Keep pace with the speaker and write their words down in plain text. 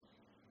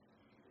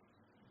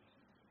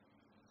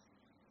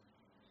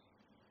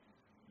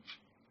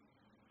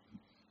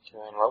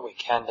Doing what we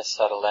can to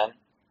settle in.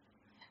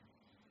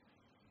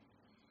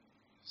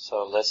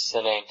 So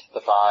listening to the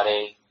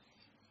body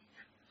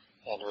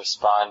and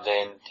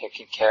responding,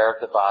 taking care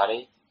of the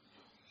body,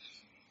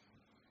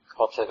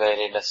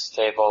 cultivating a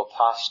stable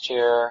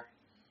posture,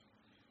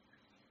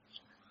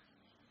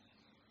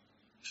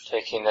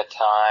 taking the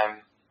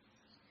time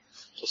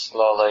to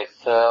slowly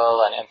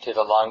fill and empty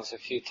the lungs a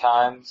few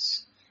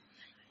times,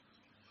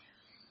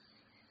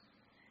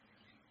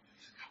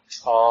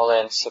 all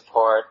in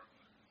support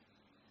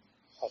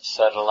of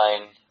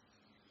settling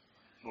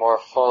more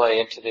fully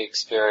into the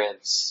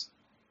experience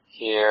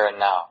here and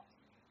now,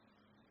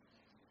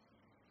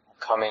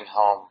 coming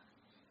home.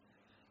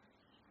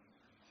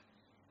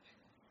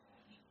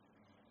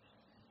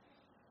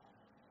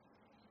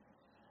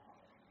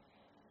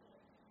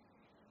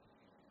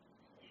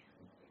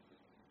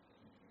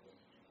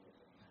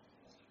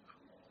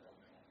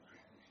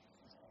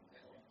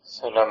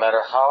 So no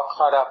matter how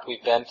caught up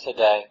we've been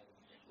today,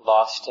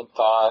 lost in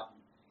thought,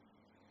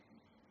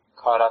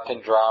 caught up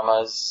in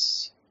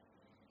dramas,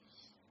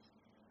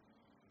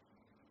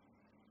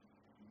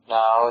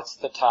 now it's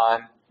the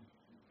time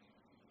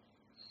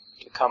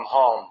to come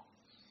home.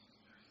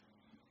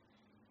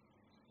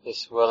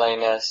 This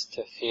willingness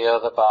to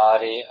feel the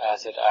body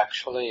as it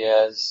actually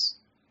is,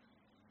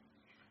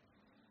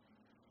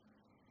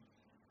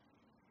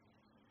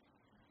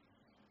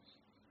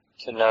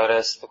 to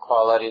notice the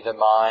quality of the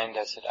mind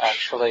as it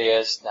actually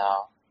is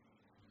now.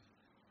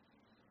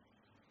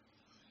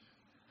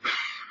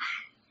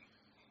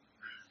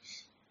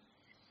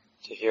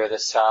 To hear the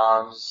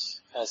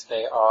sounds as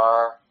they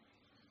are.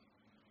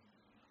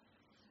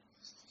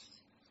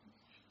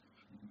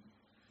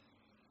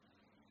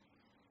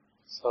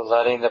 So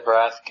letting the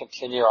breath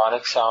continue on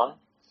its own.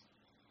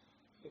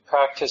 We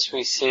practice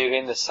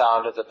receiving the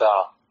sound of the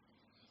bell.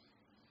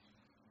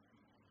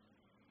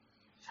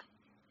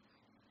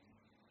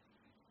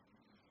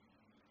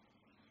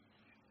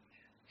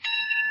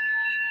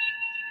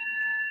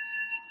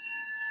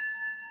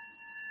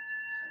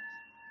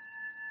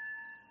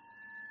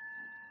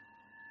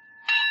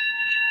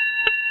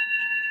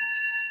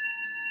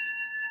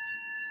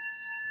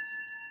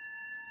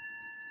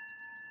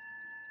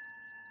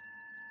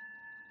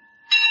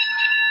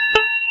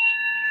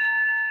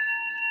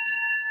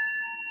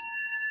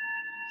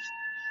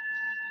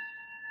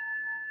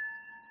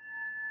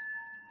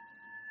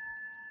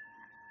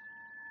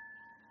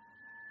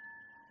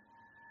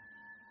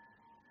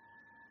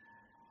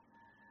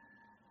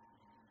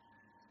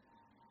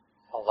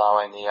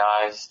 Allowing the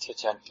eyes to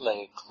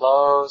gently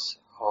close,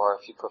 or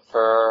if you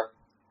prefer,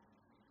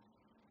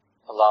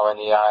 allowing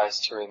the eyes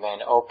to remain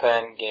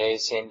open,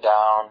 gazing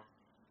down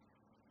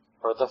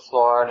or the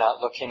floor, not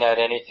looking at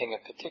anything in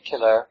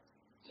particular,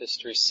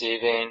 just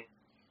receiving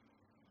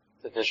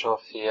the visual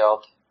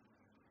field.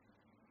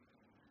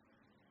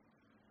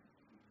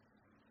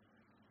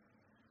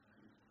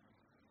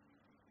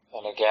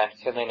 And again,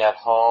 feeling at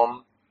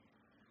home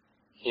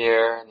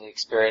here in the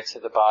experience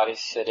of the body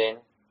sitting.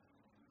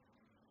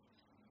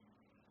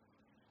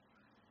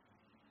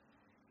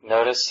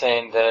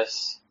 Noticing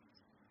this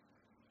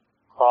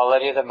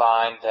quality of the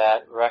mind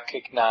that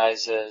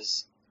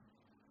recognizes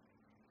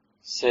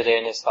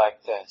sitting is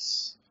like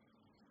this.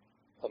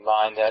 The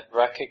mind that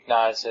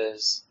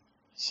recognizes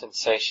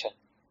sensation.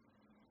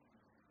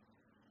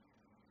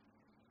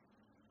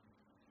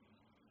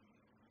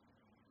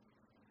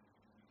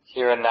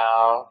 Here and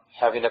now,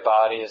 having a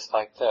body is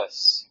like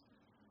this.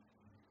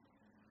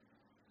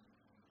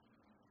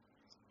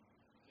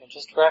 And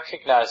just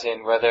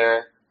recognizing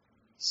whether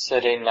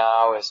sitting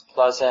now is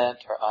pleasant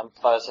or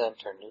unpleasant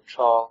or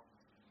neutral.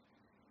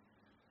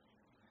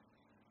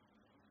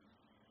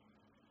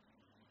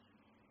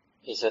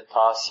 Is it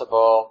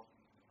possible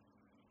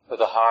for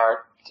the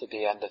heart to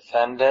be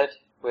undefended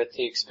with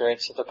the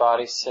experience of the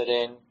body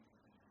sitting,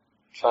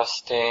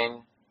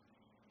 trusting,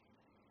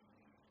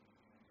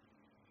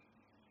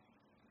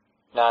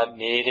 not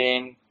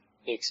needing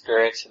the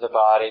experience of the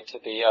body to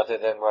be other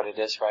than what it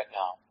is right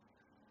now?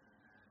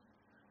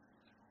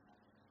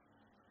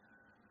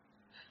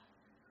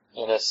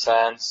 In a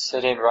sense,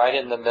 sitting right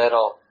in the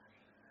middle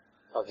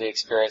of the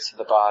experience of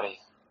the body.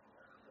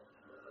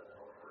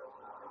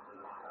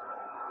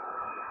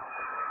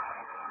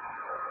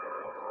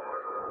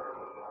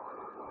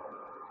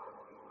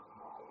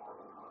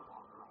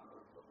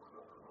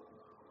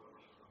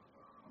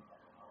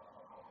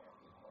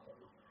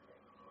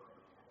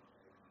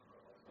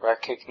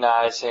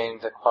 Recognizing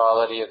the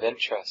quality of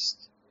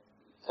interest,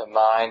 the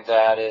mind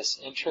that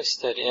is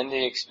interested in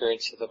the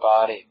experience of the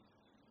body.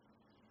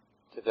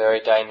 The very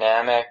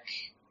dynamic,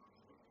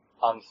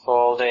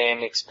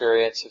 unfolding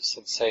experience of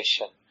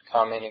sensation,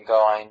 coming and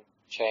going,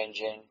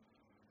 changing.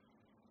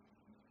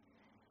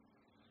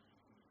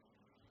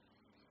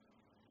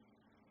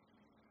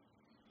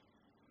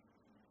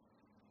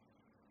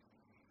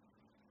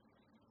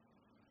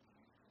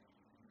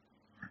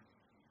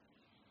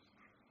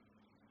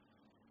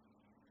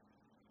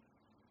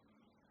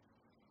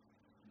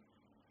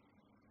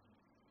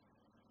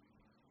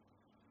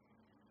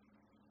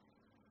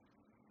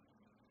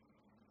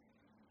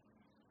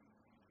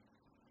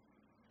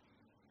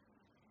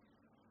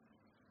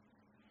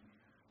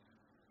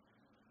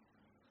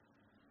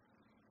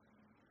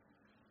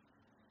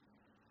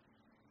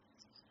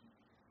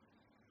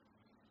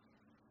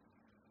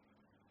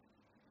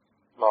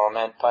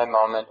 moment by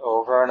moment,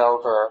 over and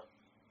over,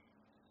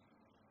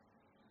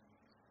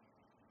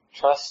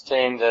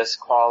 trusting this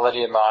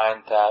quality of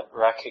mind that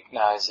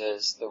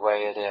recognizes the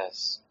way it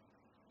is.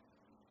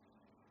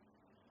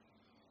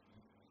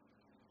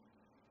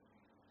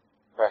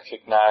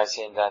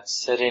 Recognizing that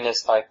sitting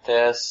is like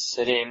this,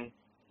 sitting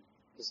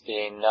is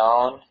being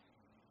known,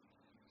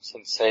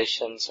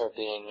 sensations are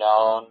being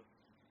known,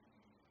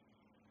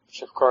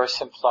 which of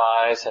course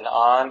implies an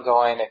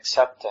ongoing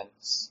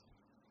acceptance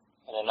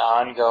and an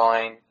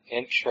ongoing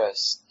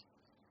interest,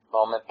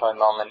 moment by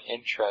moment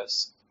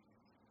interest.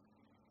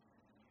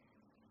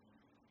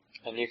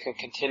 And you can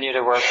continue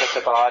to work with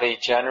the body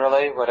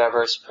generally,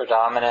 whatever is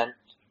predominant,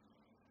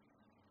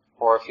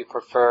 or if you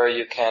prefer,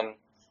 you can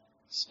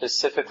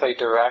specifically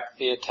direct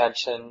the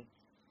attention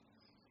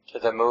to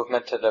the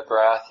movement of the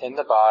breath in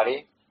the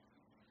body,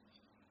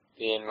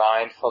 being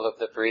mindful of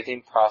the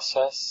breathing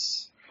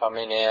process,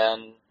 coming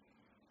in,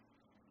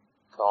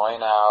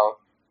 going out.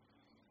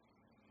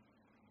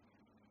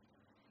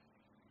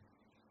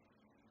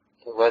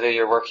 So whether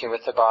you're working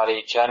with the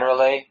body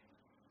generally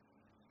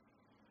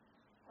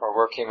or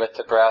working with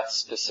the breath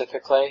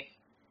specifically,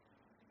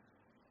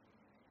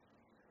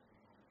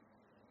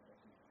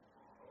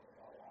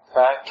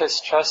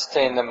 practice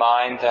trusting the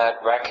mind that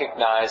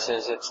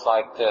recognizes it's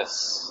like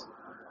this.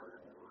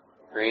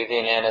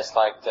 Breathing in is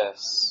like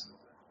this.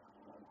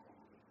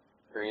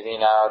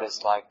 Breathing out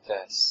is like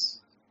this.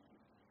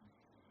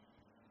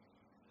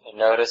 And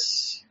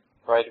notice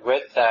right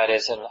with that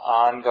is an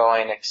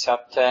ongoing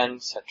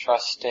acceptance, a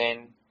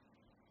trusting,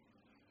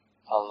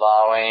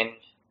 allowing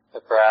the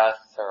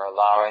breath or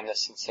allowing the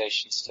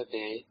sensations to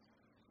be,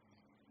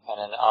 and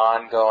an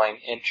ongoing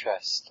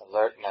interest,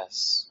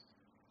 alertness.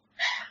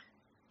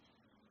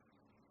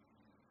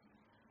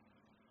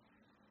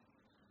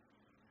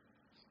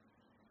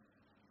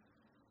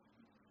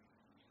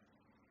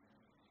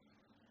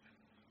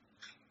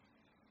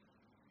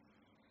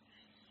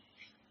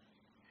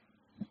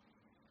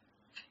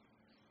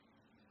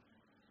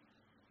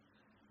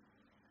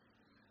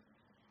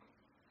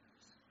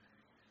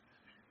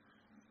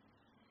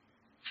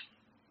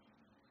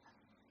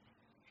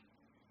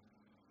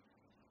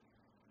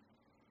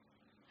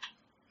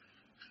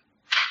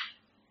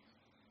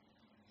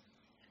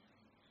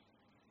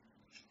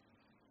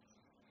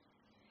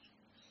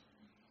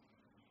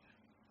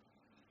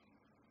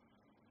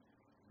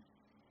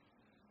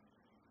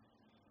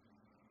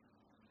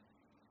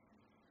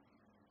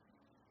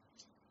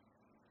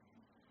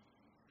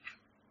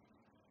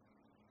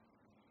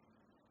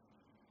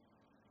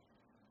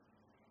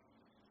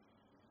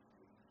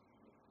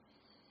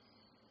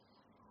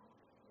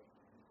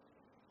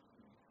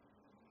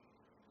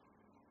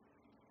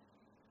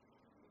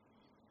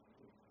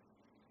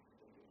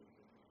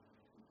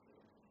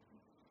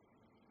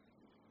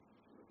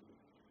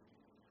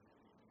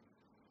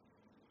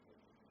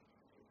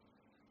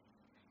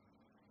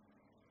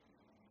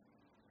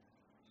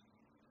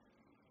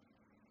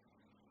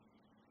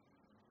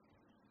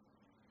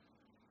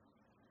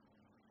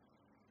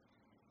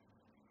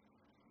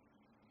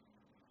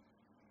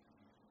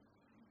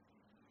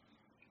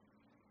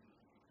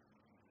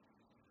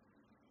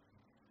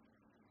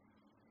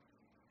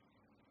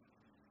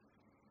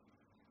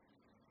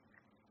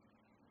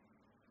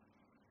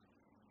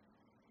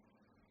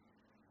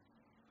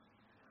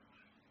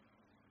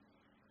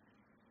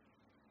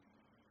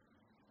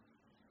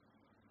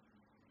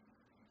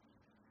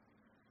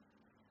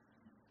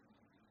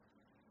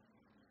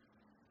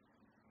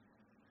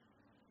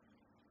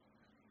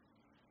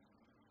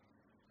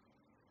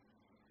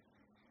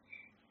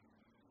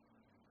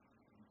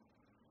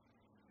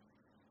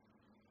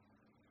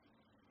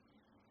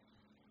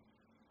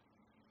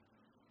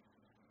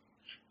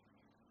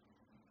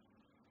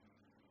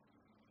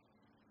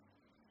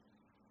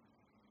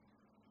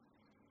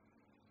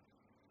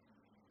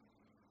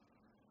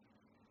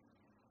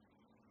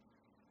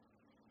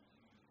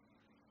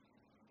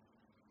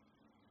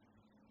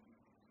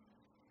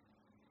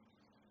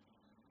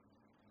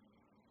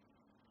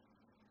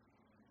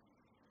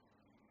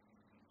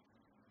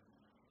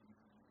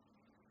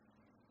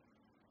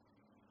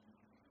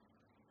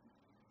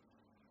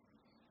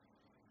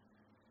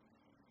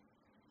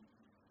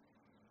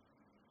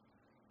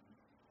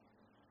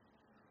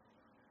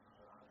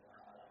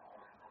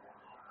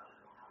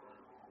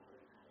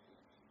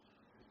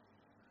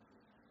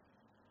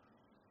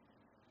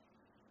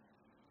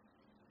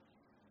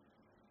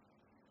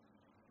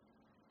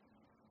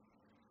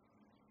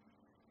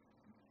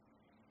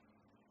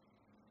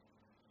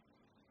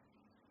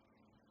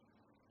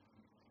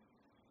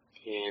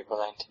 Be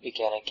willing to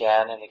begin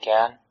again and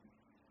again.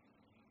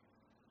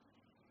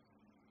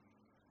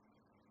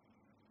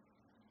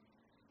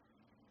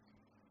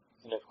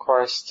 And of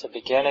course, to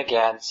begin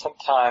again,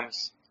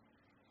 sometimes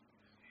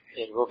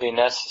it will be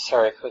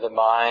necessary for the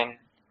mind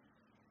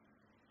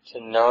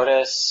to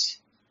notice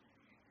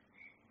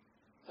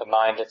the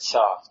mind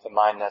itself, the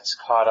mind that's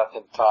caught up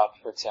in thought,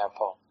 for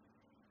example.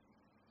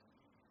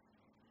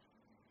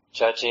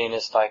 Judging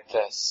is like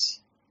this.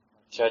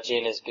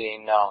 Judging is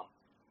being known.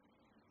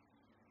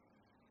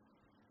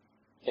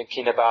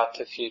 thinking about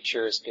the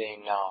future as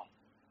being known.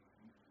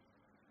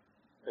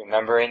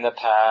 Remembering the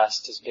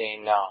past as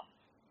being known.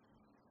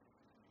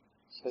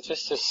 So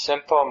just a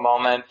simple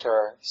moment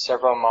or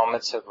several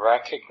moments of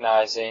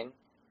recognizing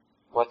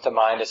what the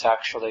mind is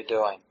actually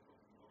doing.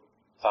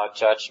 Without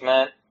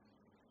judgment,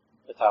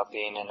 without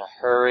being in a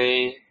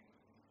hurry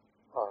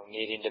or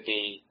needing to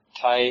be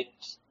tight.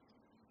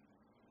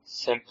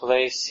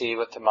 Simply see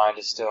what the mind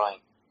is doing.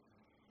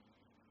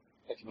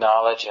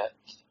 Acknowledge it.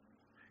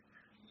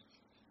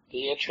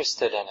 Be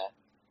interested in it.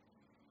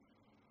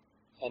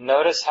 And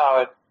notice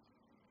how it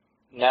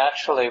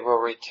naturally will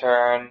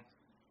return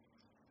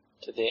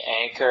to the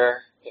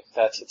anchor, if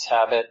that's its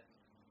habit.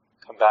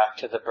 Come back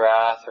to the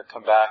breath or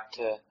come back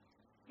to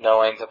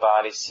knowing the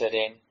body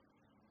sitting.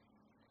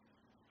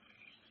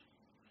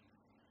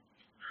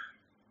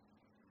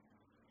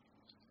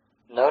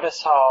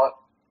 Notice how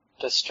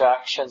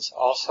distractions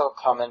also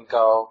come and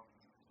go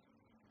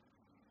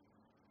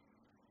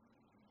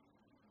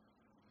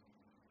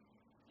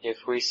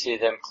if we see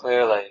them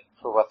clearly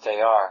for what they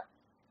are.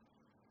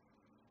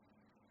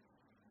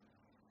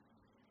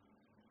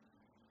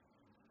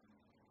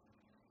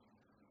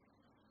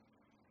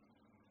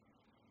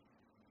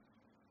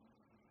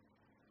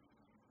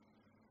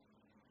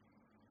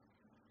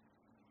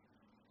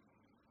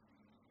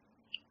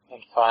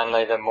 And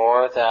finally, the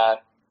more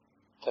that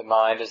the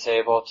mind is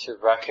able to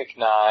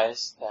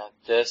recognize that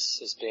this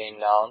is being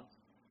known,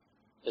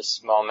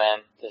 this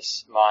moment,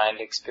 this mind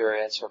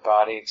experience or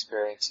body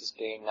experience is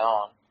being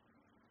known,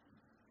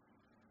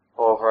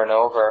 over and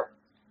over,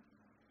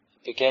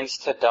 it begins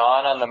to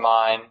dawn on the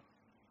mind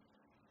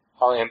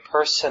how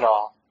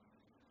impersonal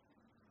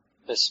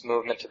this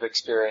movement of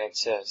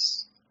experience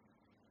is.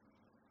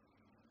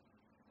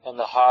 And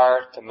the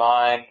heart, the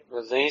mind,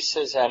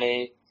 releases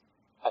any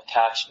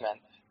attachment,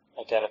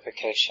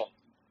 identification.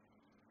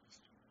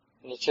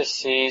 And it just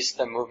sees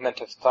the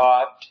movement of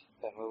thought,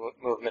 the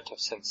movement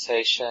of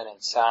sensation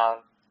and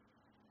sound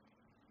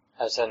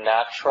as a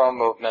natural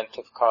movement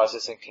of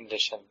causes and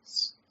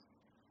conditions.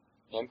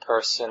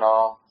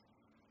 Impersonal,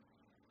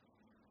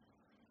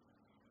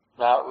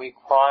 not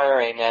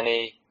requiring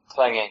any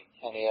clinging,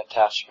 any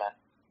attachment.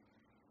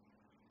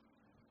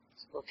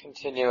 So we'll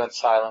continue in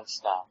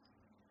silence now.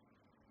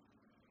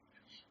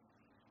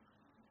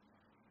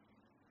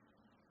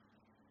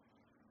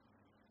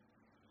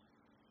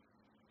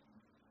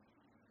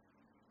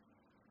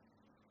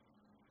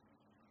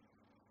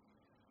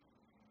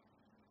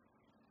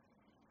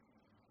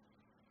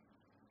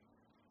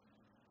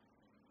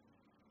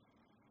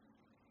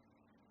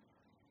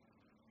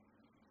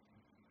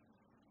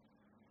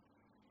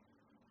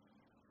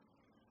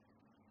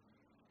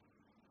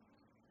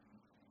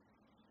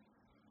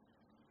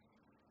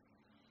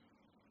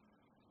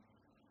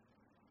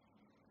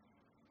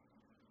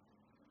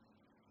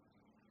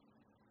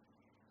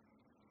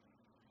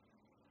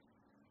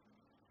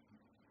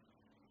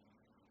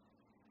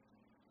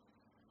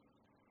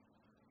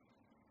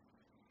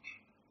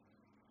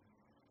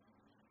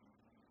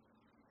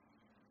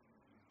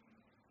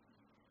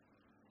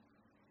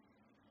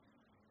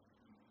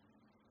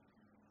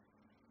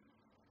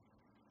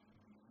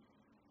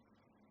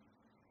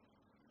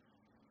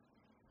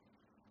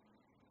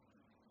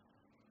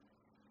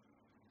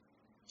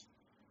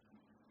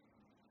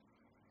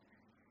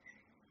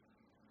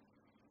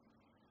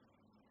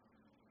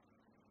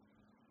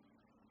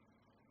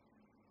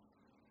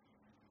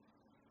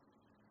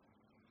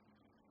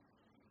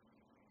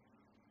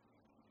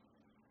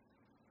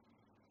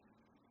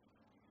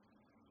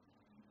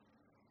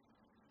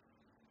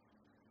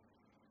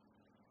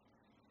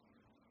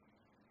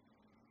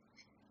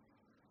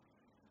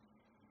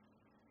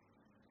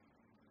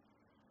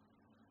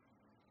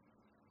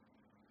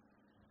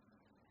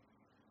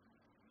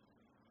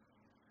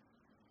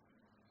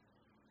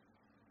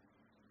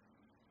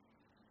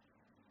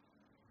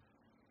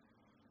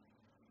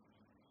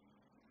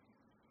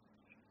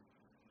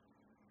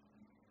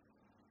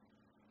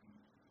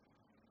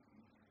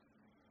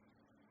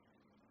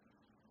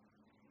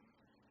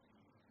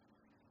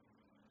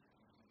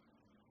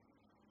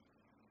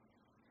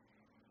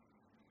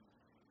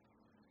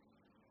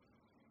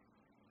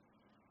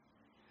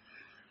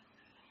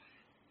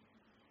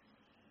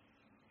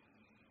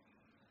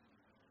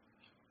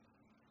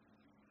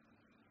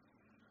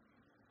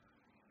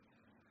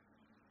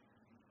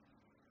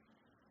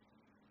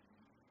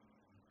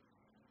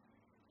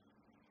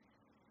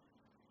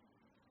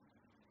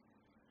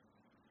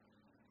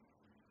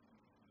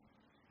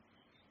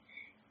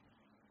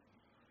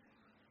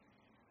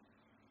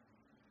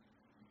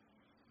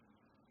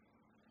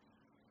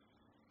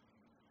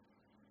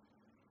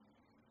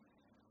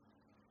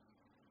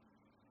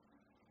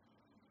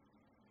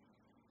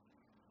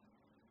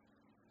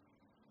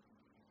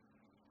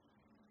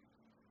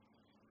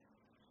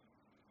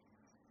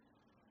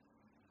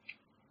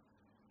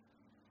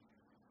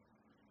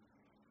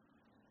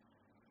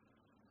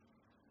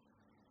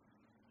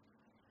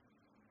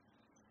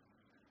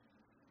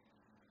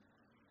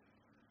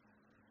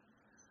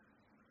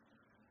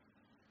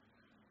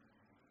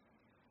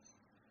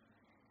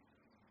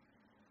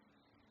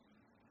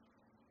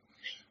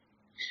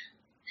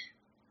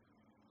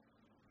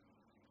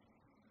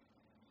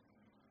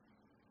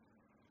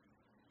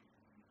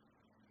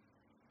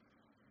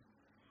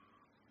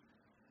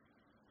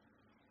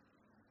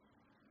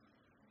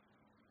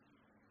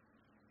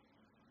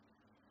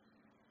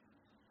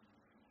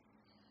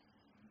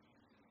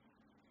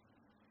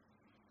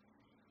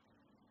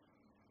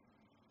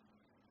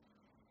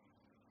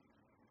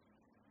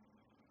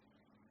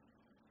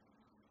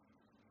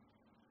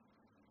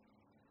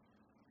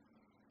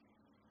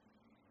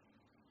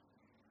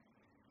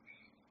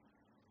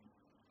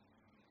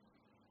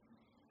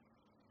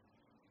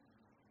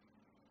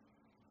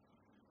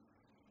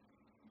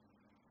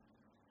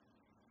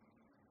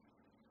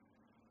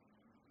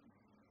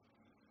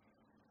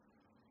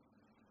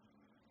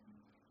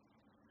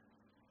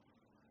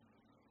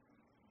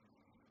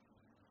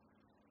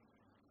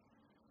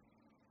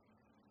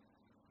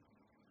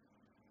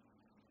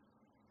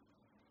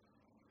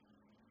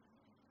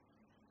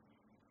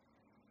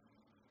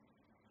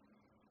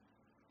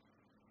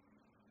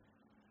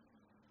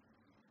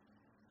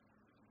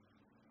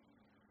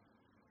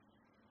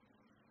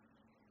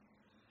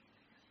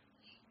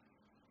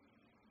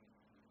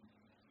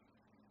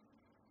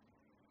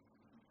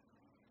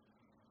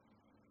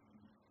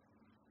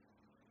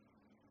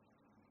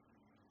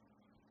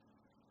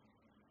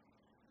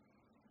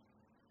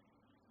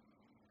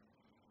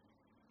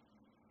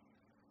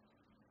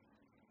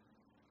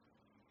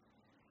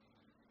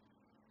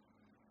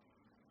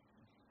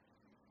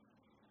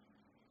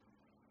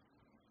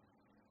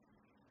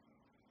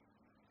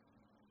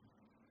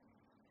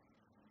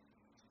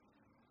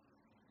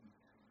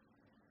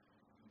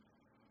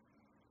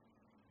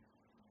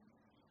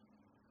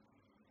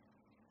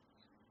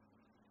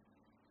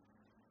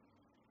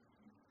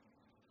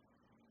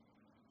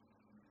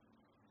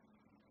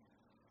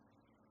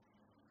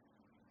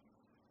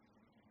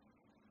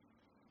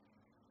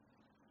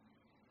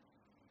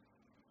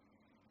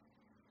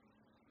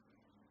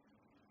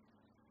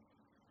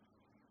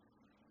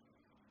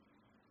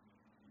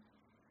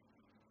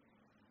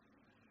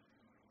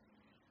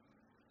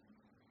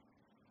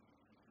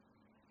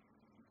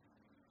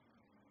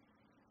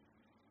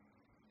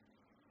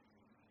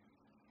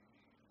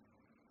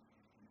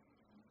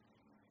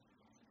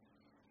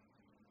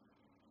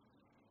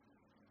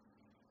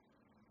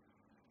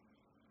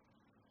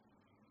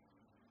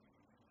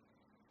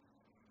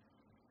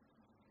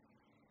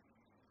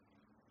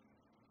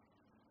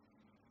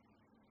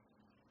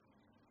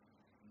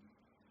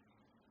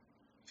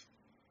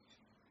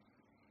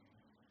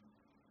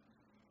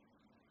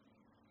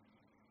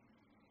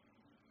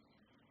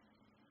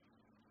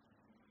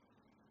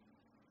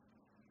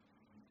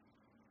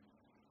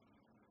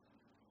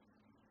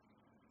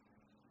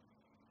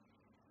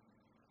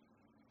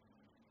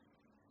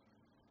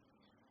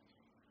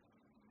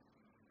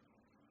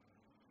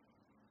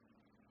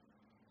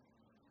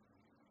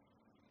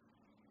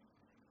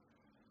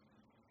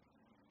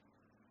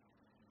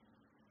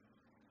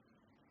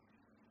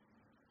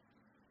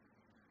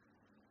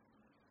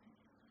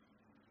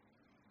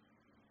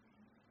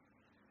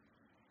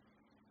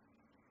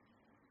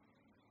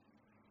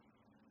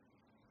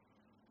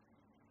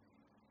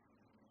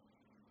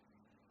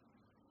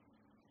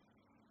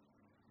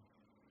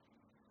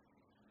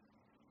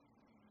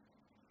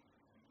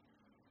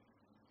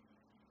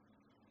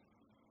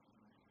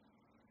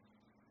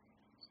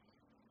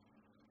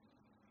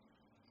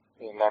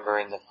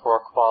 remembering the four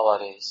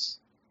qualities,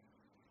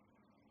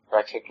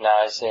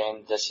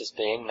 recognizing this is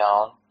being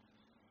known,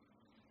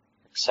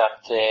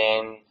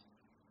 accepting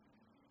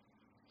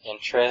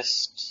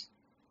interest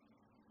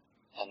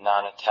and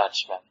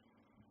non-attachment.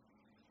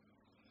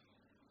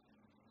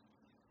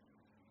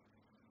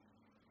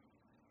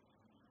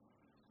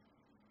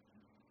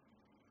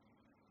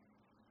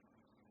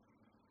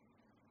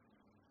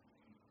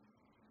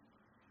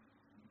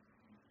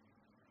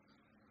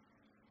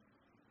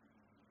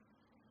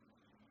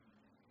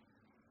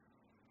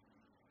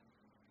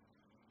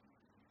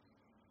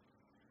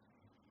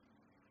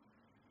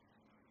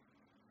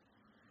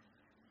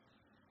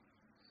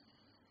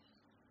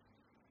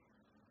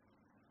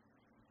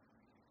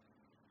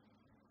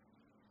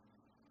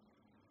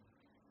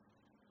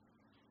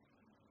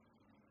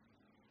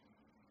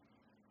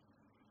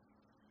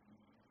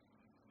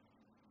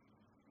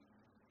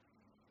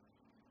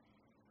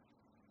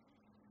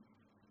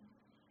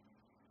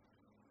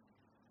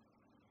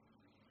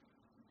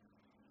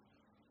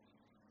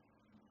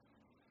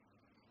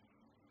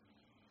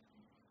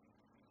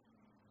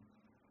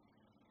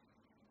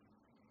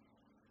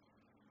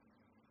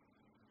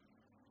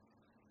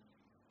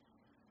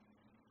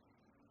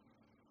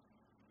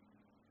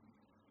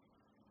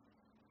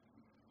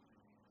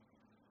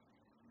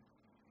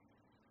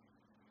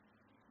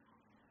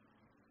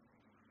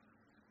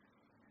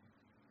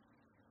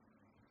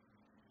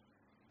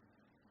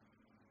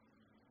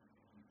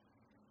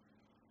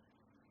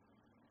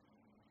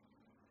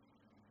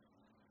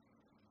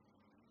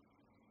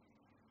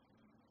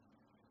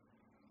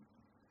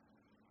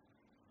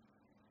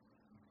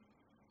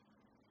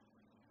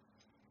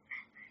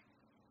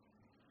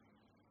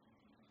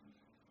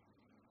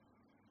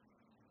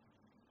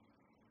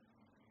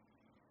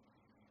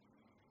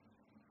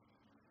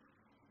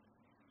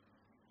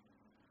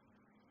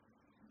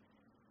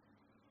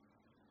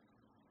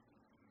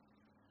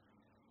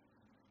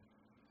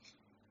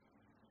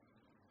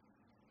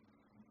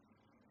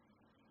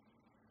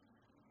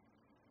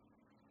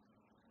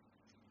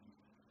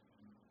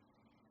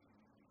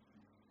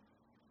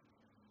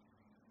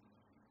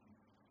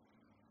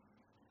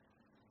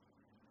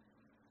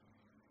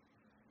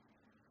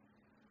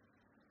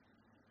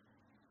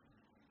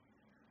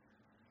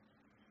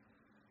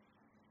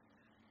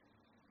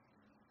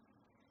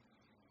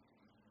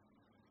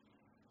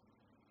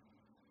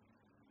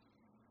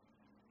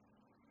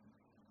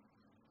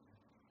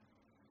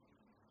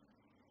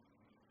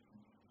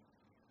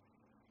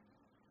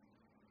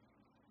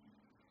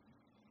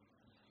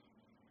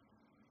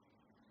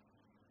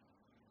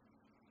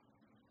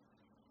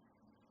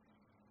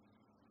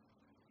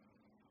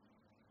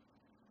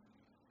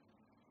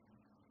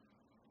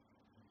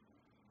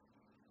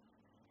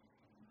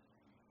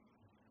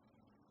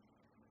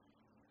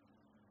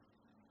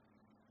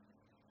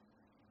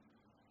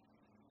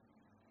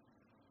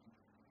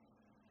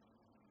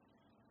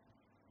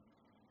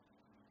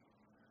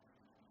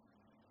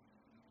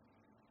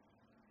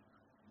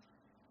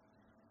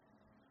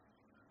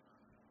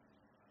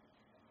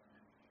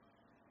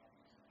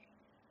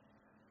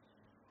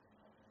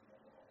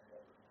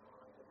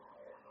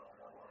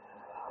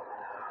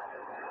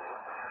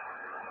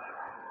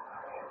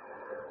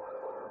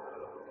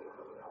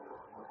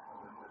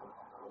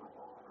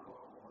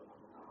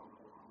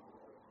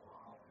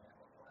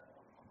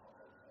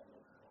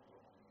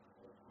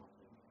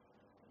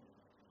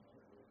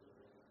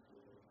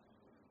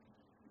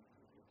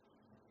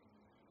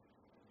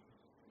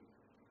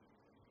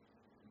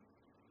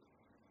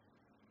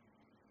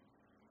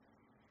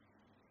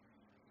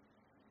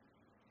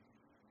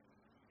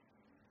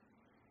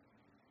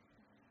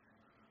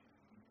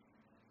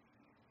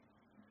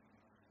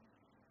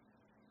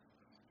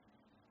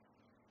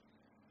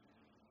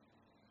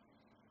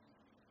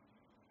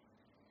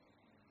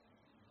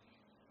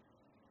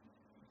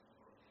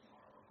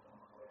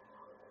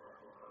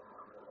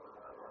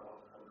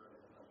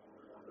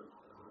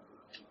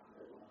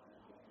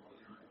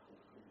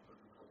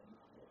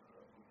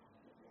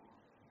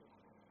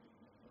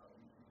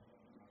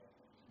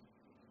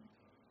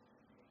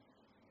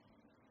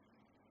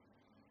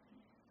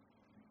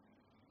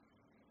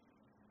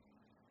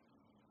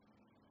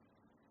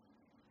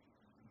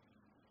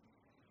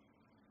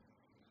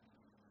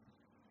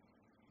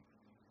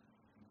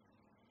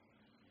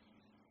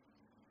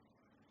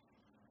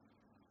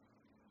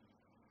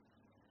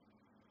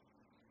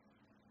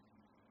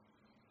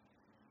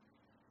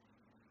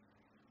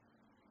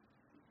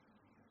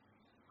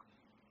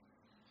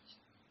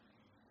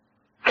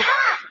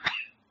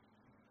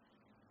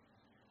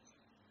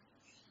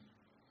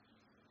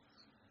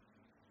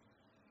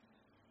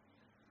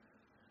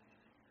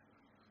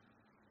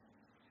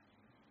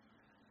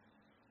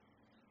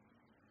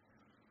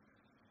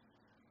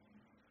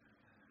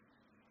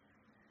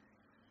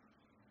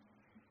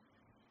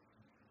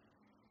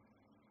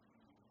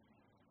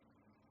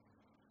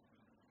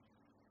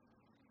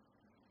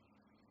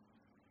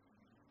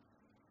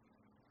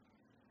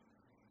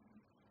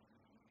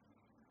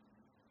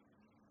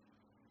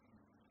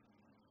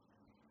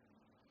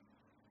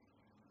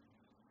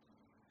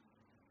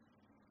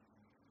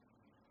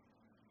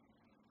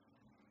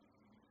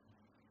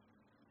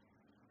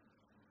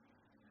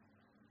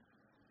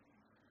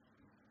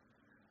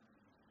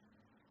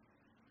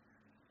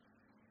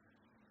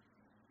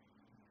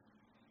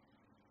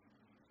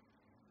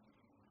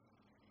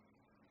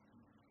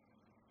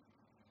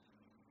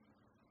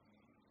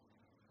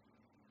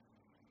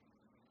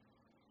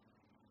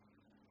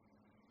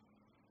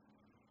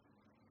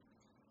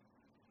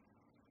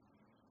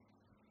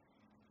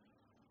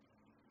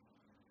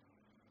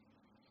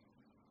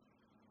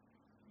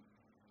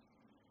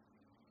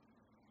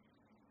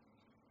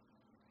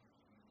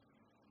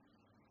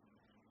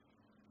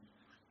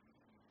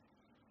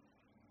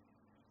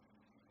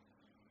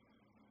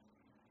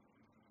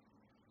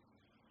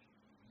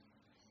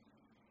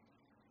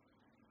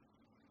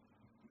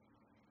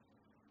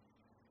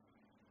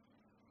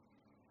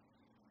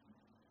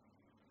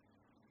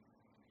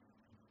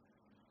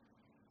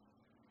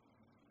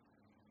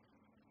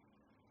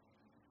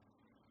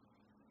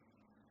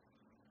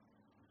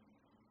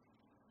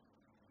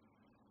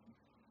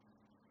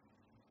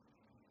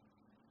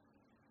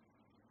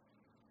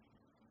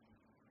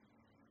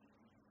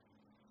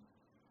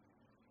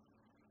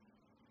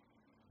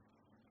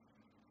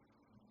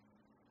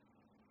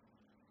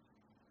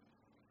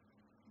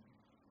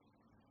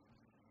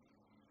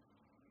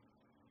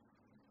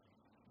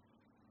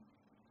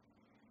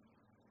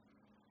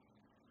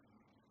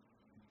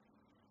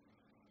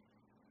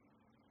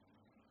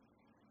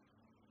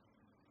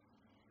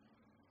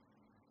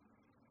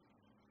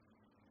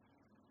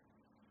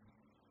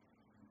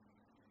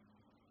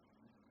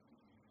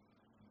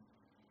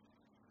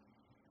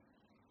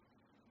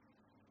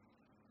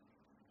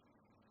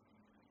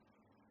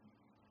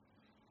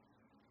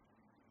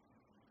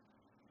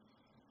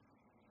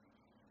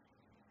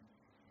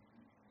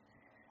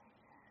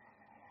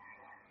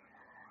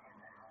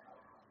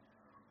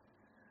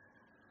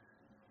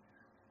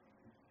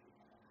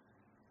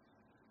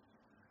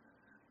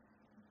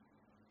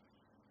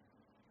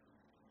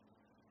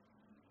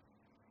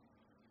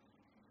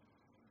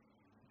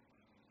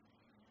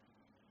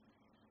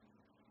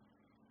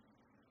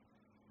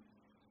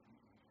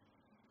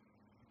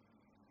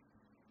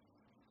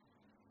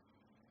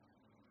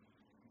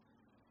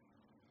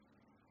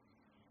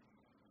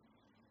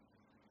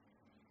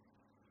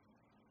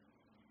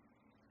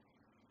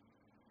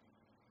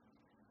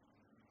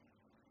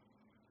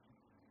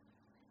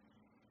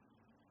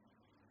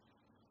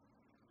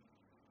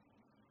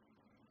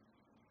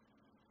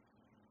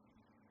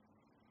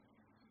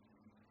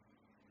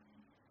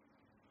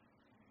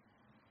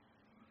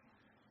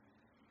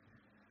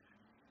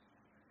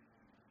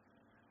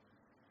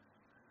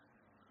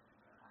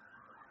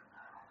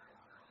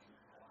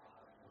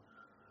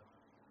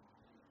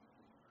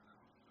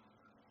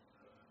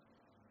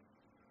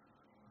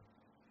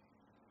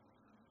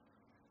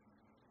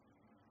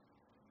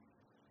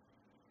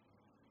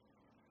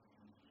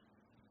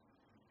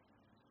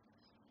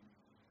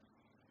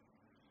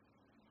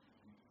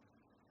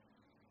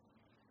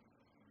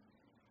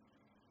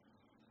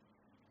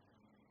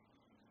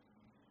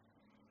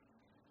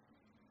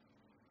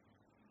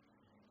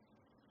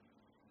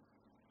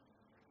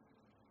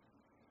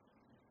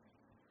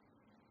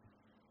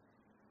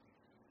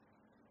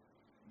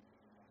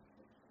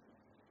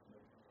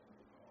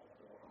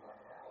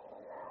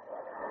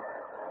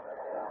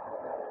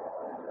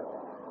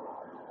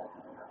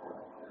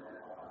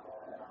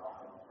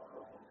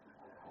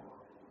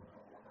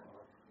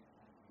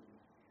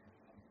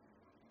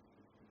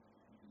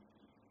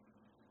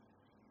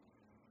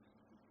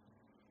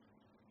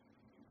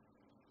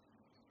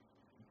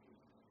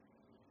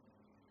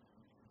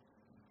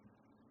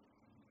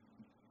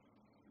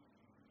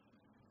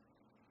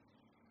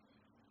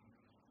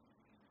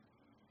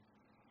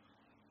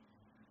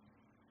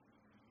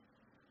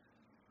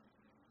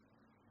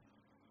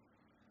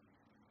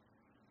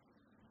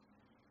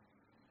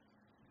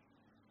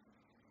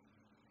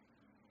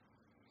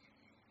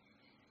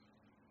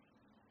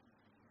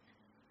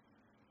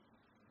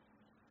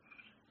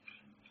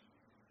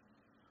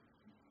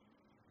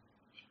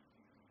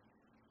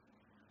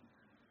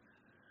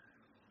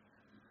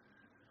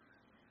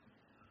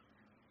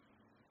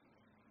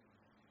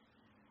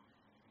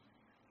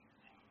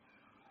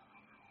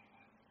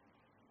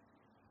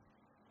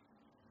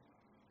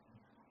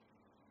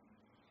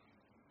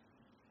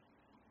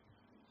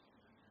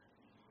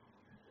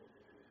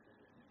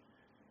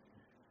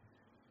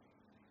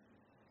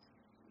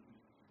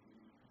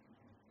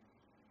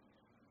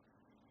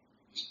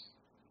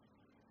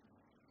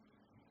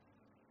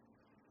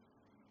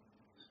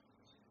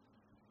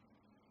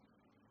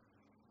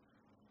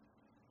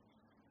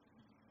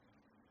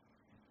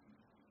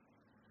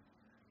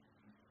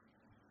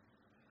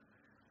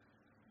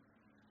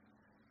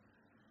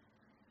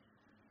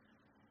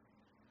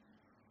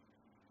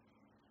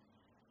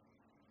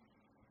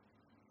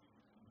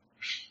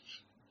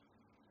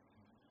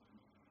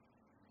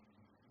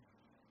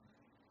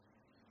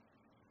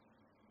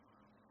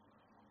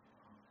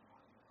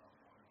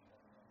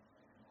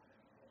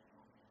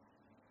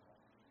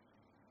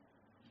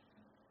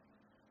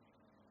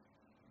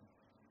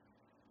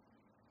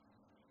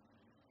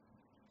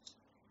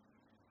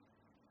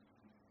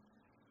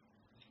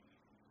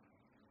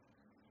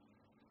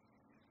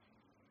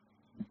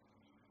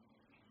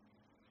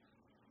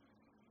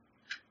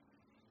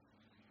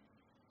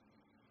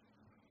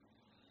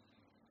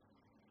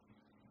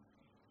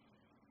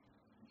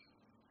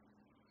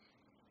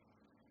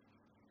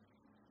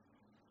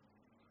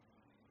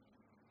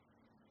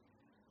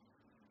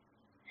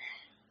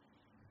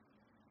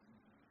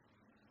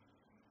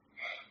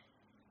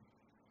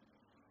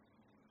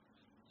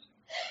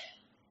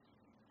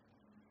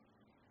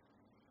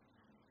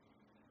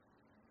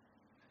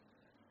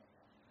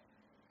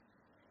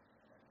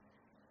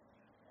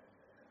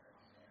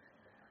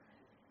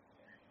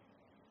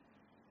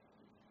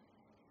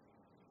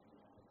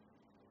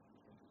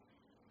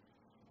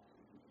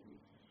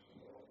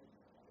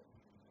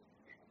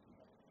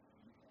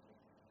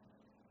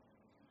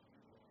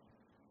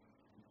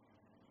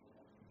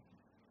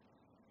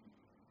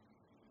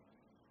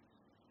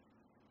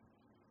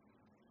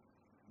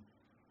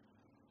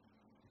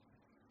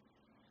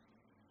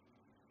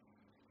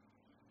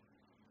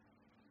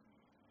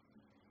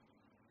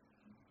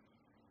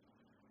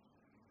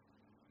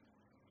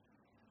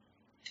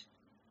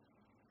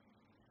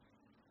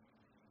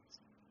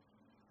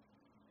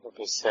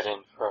 We'll be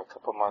sitting for a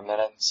couple more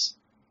minutes.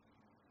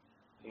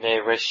 You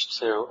may wish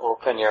to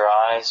open your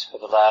eyes for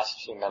the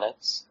last few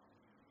minutes,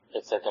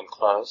 if they've been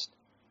closed.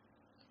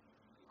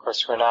 Of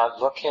course, we're not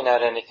looking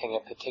at anything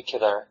in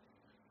particular.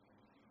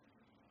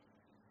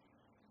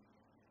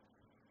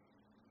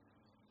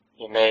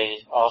 You may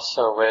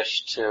also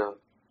wish to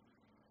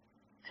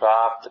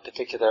drop the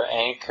particular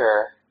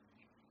anchor.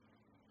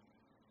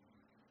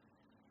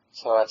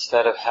 So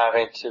instead of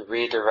having to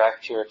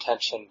redirect your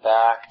attention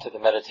back to the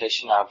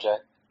meditation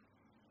object,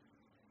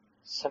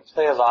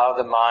 simply allow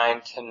the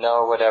mind to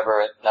know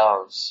whatever it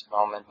knows,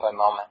 moment by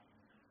moment.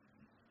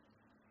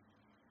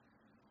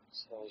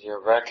 So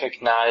you're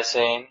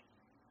recognizing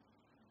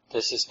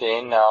this is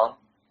being known,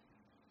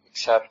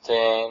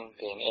 accepting,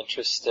 being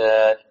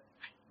interested,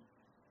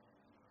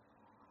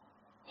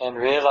 and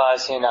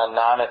realizing a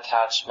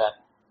non-attachment,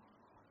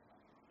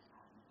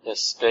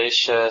 this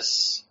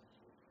spacious,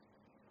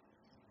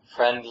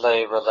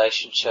 friendly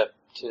relationship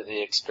to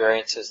the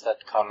experiences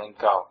that come and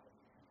go.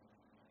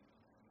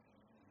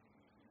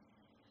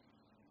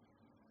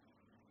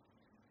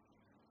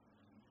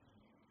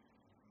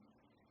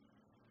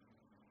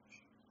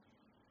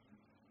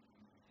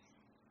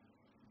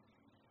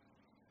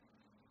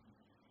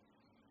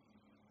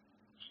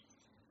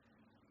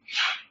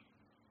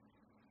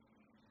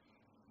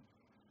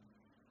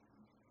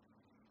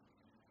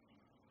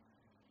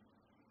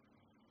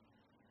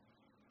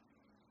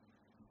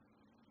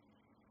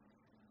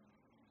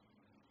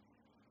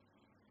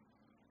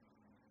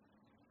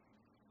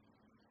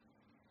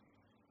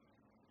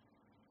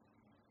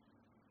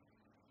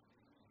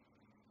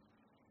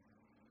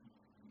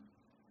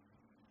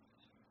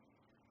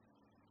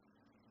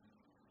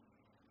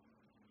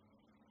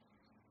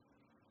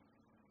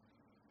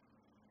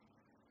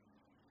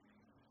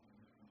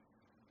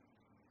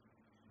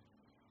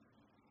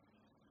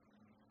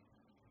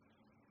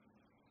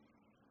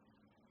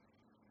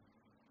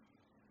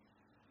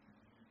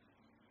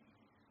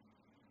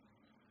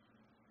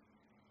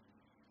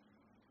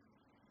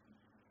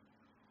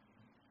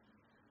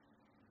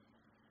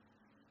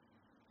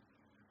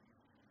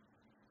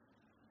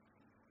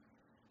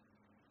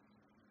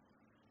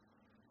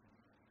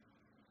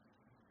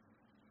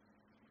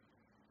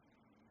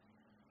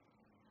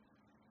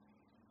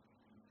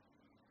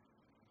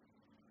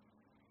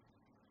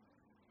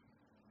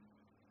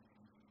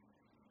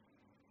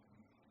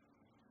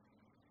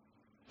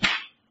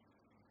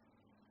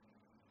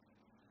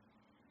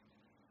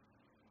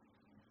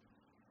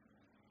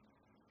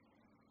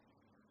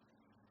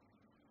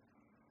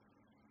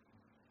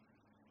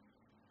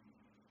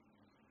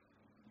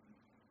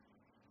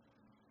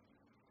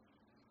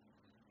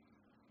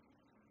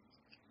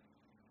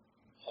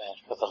 And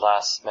for the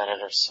last minute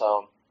or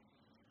so,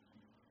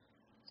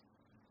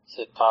 is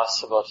it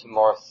possible to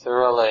more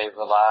thoroughly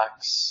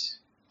relax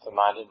the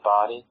mind and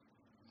body?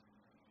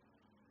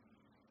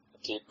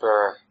 A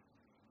deeper,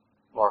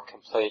 more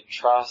complete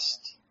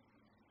trust.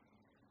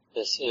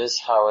 This is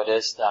how it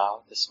is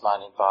now, this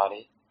mind and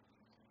body.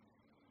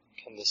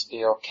 Can this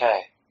be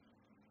okay?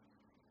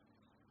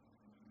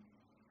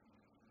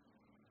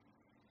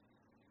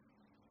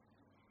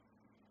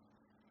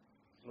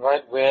 And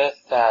right with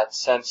that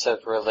sense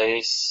of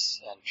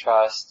release and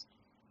trust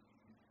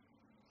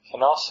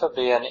can also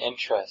be an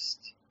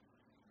interest.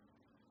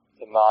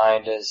 The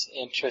mind is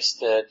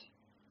interested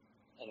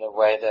in the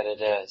way that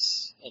it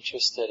is,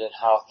 interested in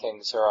how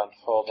things are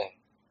unfolding.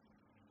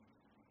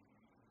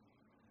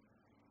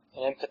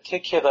 And in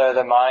particular,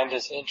 the mind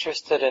is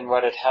interested in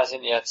what it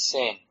hasn't yet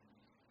seen.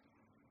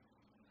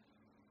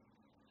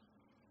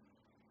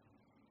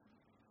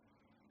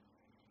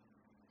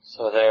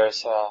 So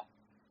there's a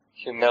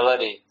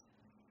humility.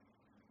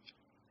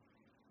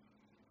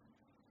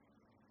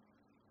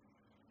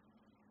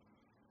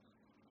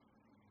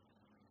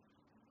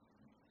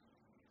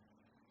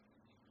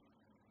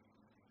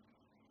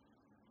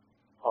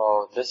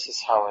 Oh, this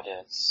is how it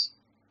is.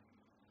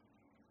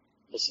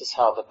 This is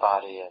how the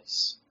body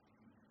is.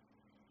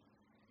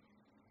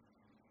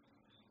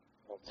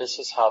 This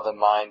is how the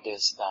mind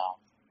is now.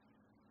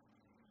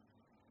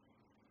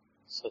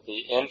 So the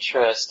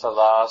interest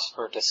allows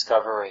for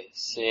discovery,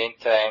 seeing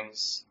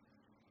things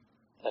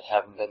that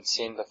haven't been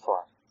seen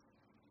before.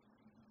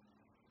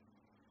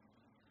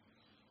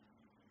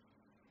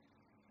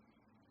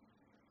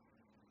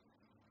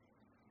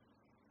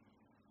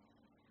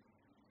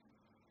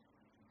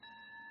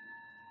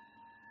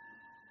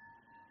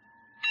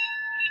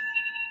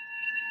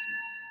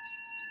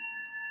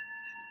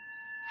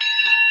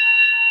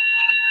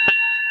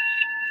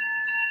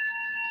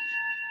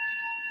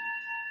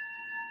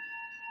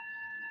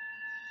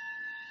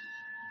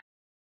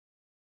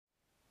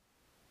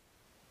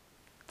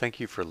 Thank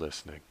you for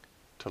listening.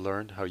 To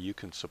learn how you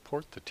can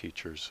support the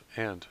teachers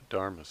and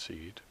Dharma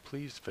Seed,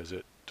 please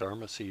visit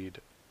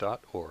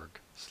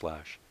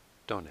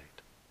dharmaseed.org/donate.